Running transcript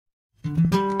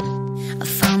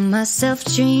myself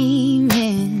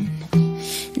dreaming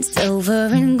in silver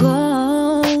and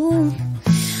gold,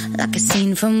 like a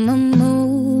scene from a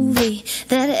movie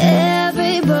that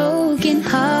every broken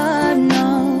heart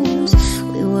knows.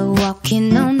 We were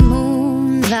walking on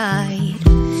moonlight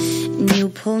and you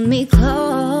pulled me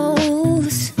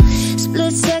close.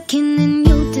 Split second and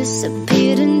you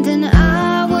disappeared, and then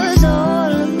I was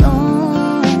all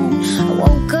alone. I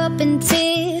woke up in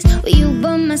tears with you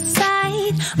by my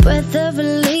side, breath of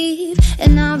relief,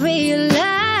 and I realized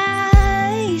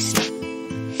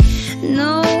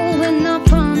no, we're not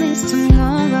promised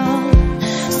tomorrow.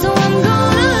 So I'm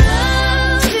gonna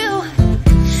love you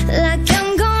like I'm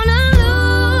gonna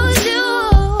lose you.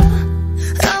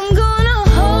 I'm gonna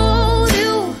hold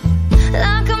you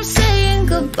like I'm saying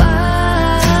goodbye.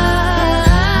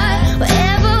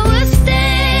 Wherever we're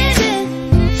standing,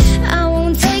 I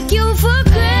won't take you for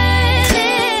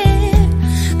granted,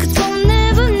 'cause we'll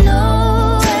never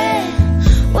know it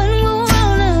when we'll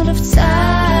run out of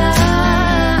time.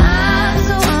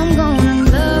 So I'm gonna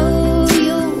love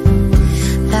you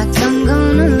like I'm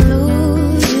gonna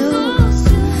lose you.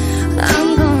 I'm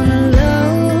gonna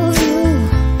love you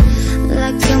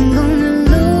like I'm gonna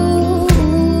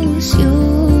lose you.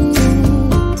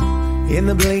 In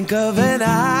the blink of an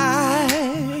eye,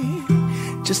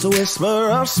 just a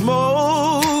whisper of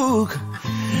smoke,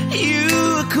 you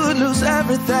could lose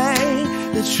everything.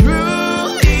 The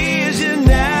truth is you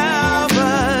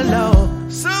never know.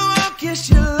 So I'll kiss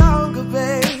you longer,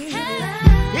 babe.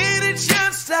 Any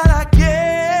chance that I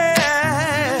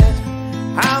get,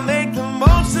 I'll make the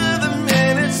most of the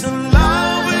minutes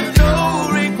alone with no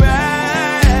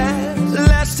regrets.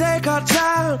 Let's take our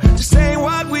time to say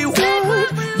what we want,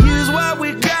 use what we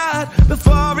got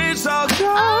before it's all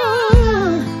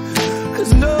gone.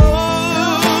 'Cause no,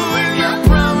 we're not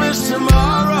promised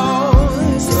tomorrow.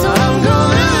 So I'm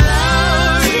gonna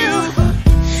love you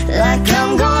like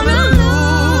I'm gonna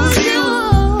lose you.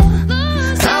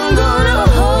 I'm gonna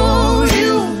hold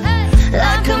you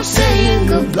like I'm saying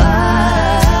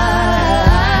goodbye.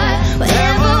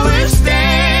 Wherever we're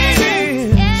standing,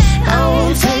 I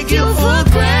won't take you for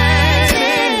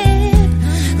granted,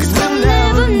 'cause we'll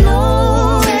never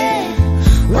know it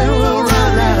when we'll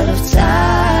run out of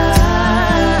time.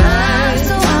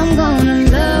 So I'm gonna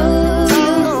love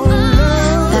you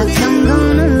like I'm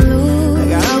gonna lose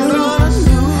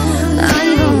you. I'm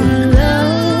gonna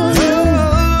love you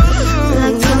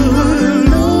like I'm gonna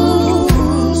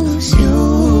lose you.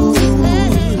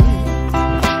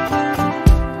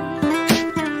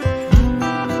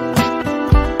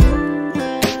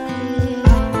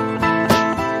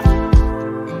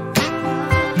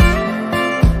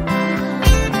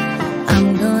 I'm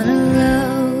gonna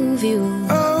love you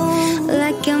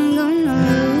like I'm gonna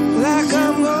Like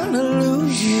I'm gonna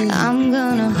lose you. I'm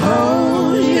gonna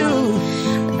hold you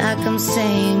like I'm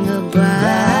saying goodbye.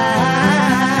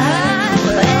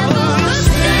 Wherever we're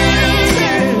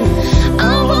standing, I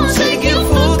won't take you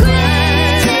for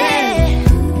granted,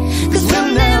 'cause we'll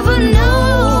never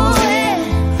know it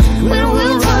when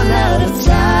we'll run out of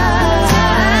time.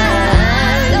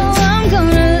 So I'm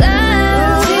gonna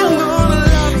love you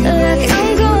like I'm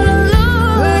gonna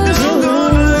lose you.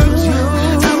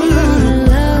 I'm gonna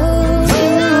love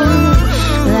you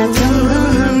like I'm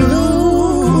gonna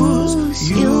lose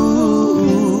you.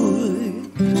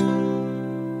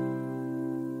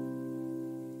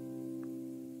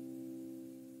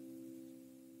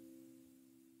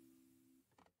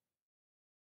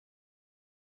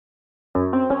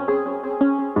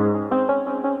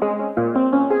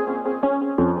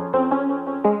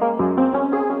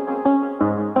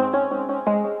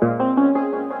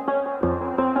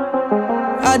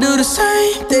 I do the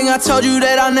same thing I told you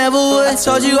that I never would. I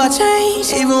told you I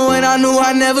changed, even when I knew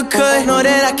I never could. Know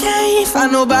that I can't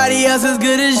find nobody else as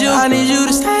good as you. I need you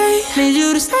to stay, need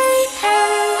you to stay.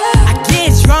 I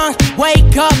get drunk,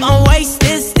 wake up, I'm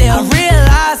wasted still. I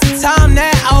realize the time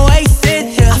that I wasted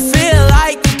here. I feel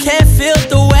like you can't feel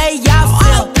the way I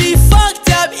feel. I'll be fucked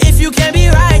up if you can't be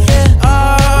right here.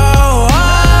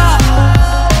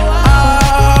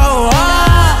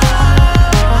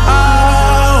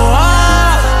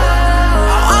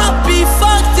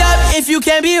 You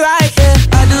can't be right,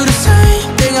 yeah. I do the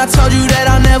same thing I told you that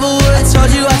I never would. I told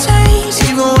you I changed,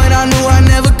 even when I knew I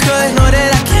never could. Know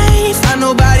that I can't find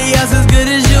nobody else as good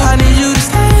as you. I need you to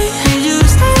stay, need you to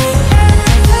stay.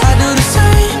 I do the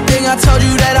same thing I told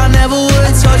you that I never would.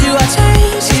 I told you I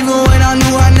changed, even when I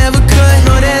knew I never could.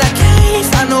 Know that I can't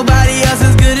find nobody else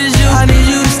as good as you. I need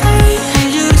you to stay,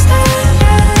 need you to stay.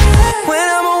 When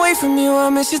I'm away from you,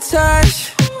 I miss your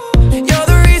touch. You're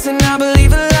the reason I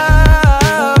believe in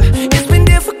love. It's been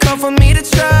difficult for me to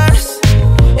trust,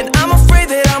 and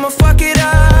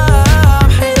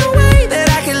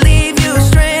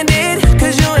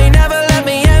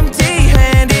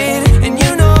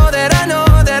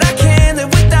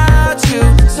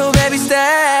baby,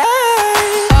 stay.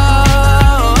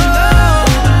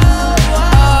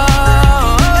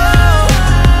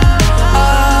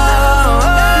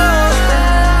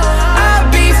 I'd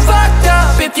be fucked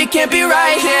up if you can't be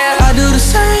right here. I do the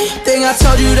same thing I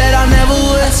told you that I never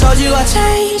would. Told you I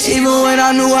changed, even when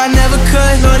I knew I never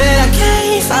could. Know that I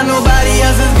can't find nobody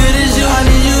else as good as you. I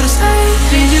need you to stay,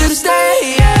 need you to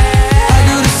stay, yeah. I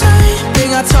do the same thing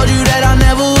I told you that I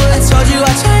never would. Told you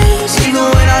I changed, even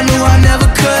when I knew I never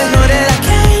could. Know that I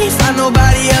can't find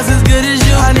nobody else as good as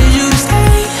you. I need you to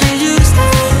stay, need you to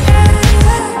stay, yeah.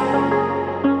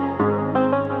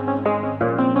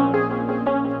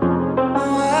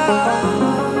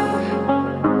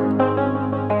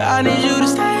 I need you to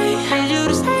stay, need you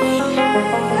to stay, yeah.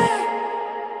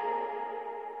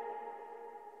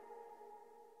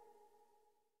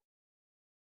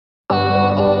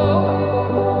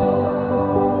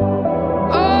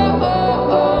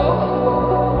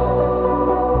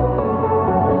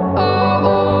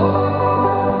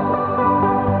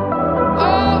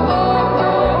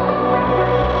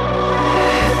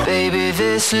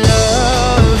 This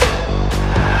love,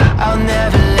 I'll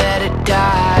never let it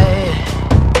die.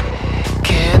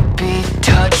 Can't be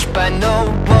touched by no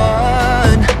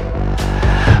one.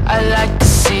 I like to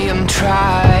see them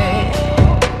try.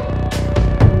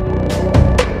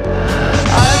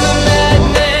 I'm a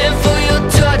madman for your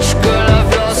touch, girl,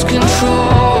 I've lost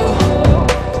control.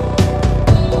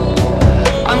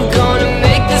 I'm gonna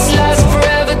make this last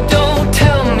forever, don't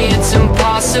tell me it's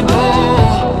impossible.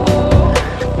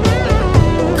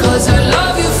 I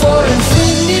love you for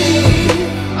infinity.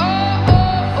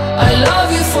 I love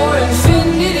you for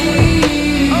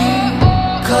infinity.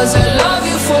 'Cause I love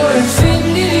you for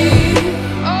infinity.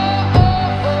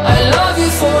 I love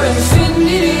you for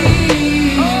infinity.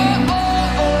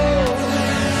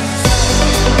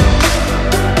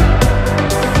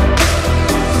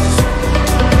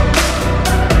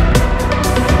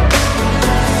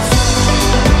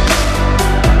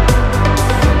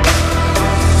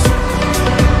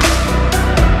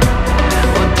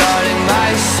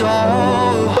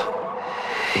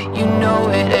 You know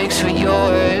it aches for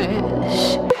yours,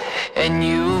 and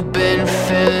you've been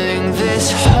filling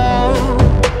this hole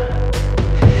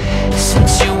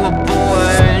since you were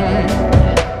born.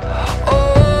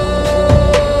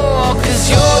 Oh, 'cause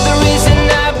you're the reason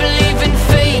I believe in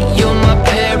fate. You're my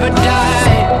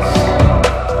paradise,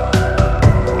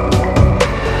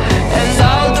 and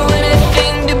I'll do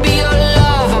anything to be your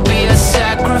love. I'll be a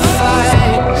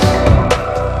sacrifice,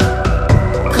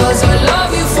 'cause I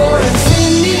love you for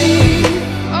infinity.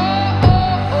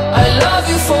 I love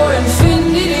you for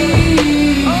infinity.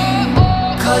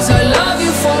 'Cause I love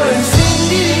you for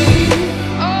infinity.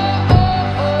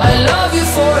 I love you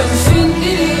for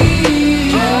infinity.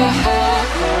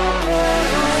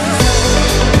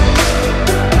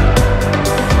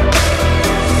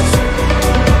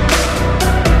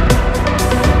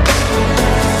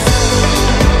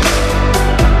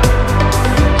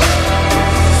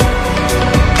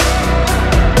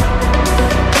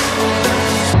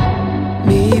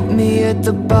 Meet me at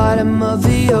the bottom of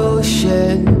the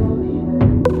ocean,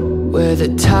 where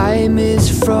the time is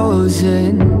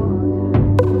frozen,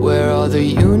 where all the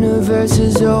universe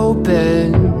is open.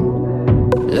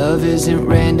 Love isn't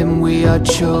random, we are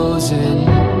chosen,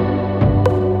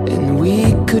 and we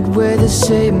could wear the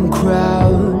same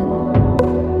crown.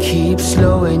 Keep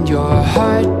slowing your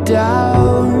heart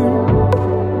down.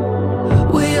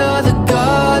 We are the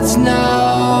gods now.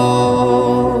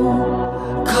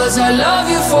 'Cause I love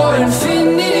you for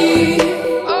infinity.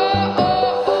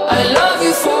 I love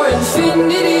you for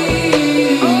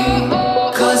infinity.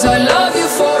 'Cause I love you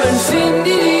for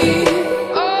infinity.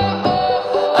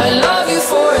 I love you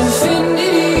for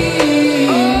infinity.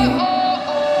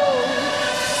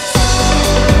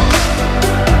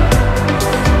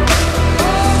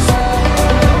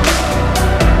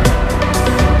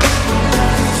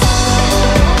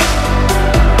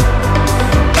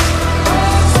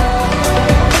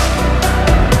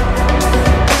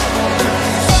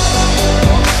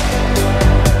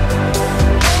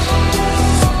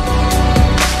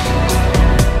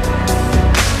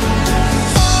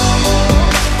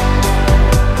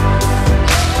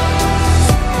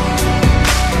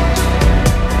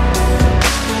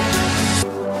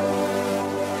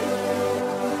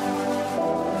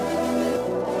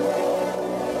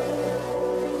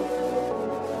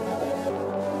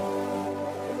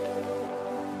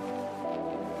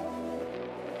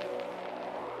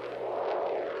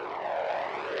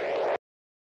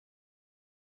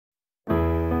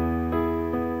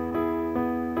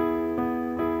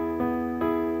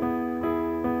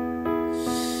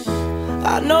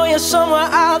 know you're somewhere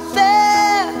out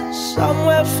there,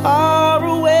 somewhere far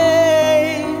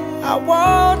away. I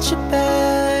want you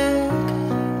back,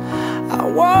 I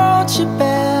want you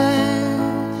back.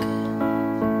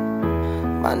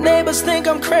 My neighbors think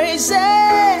I'm crazy,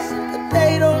 but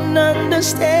they don't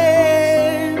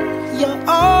understand. You're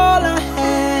all I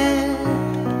had,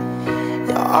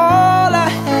 you're all I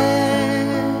had.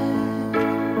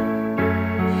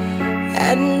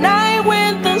 At night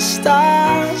when the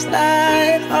stars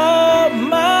light up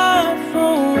my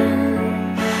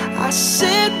room, I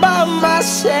sit by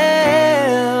myself,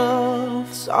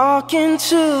 talking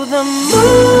to the moon,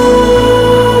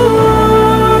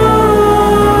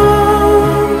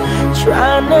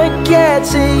 trying to get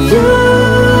to you.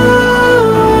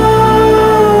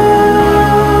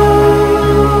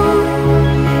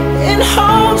 In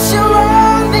hopes you're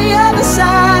on the other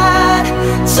side,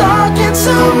 talking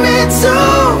to me too.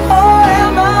 Or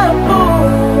am I a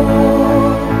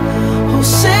fool who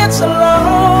sits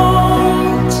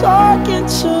alone, talking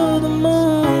to the moon?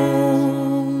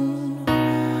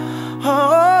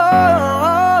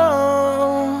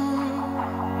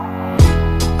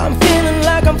 I'm feeling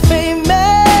like I'm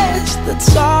famous, the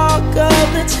talk of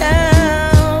the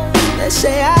town. They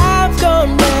say I've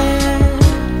gone mad,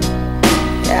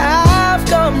 yeah, I've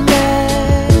gone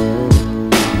mad.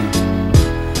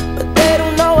 But they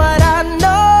don't know what I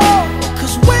know,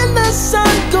 'cause when the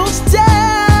sun goes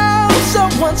down,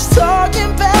 someone's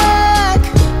talking back.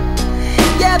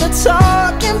 Yeah, they're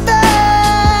talking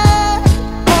back.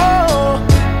 Oh,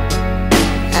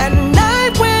 at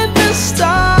night when the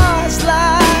stars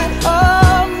light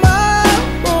up my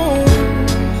room,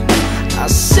 I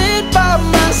sit by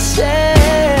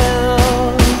myself,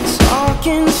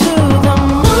 talking to the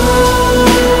moon,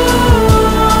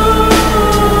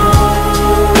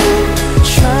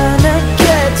 trying to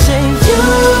get to you.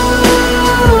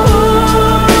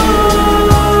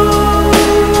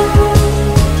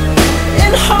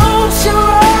 In hopes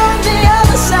you're on the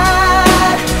other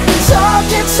side,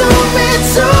 talking to me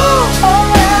too. Or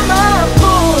am I a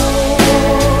fool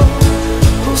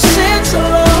who sits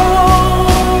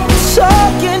alone,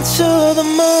 talking to the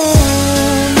moon?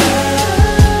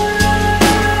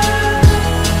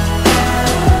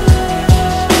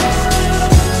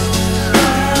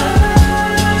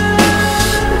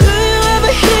 Do you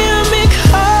ever hear me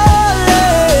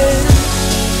calling?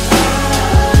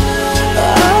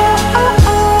 Oh, oh,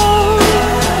 oh.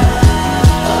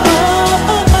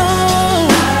 Oh, oh, oh.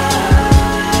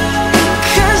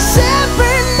 'Cause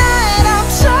every night I'm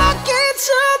talking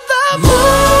to the moon,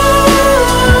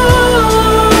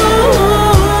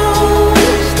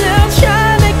 still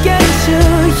trying to get to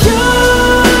you.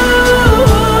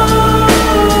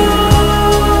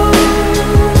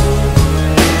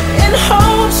 In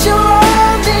hopes you're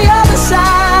on the other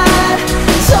side,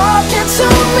 talking to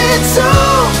me too.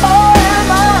 Or am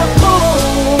I a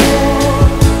fool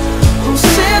who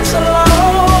sits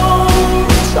alone,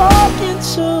 talking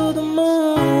to the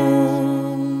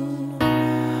moon?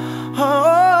 Oh,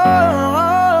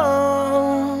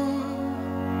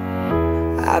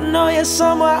 I know you're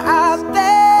somewhere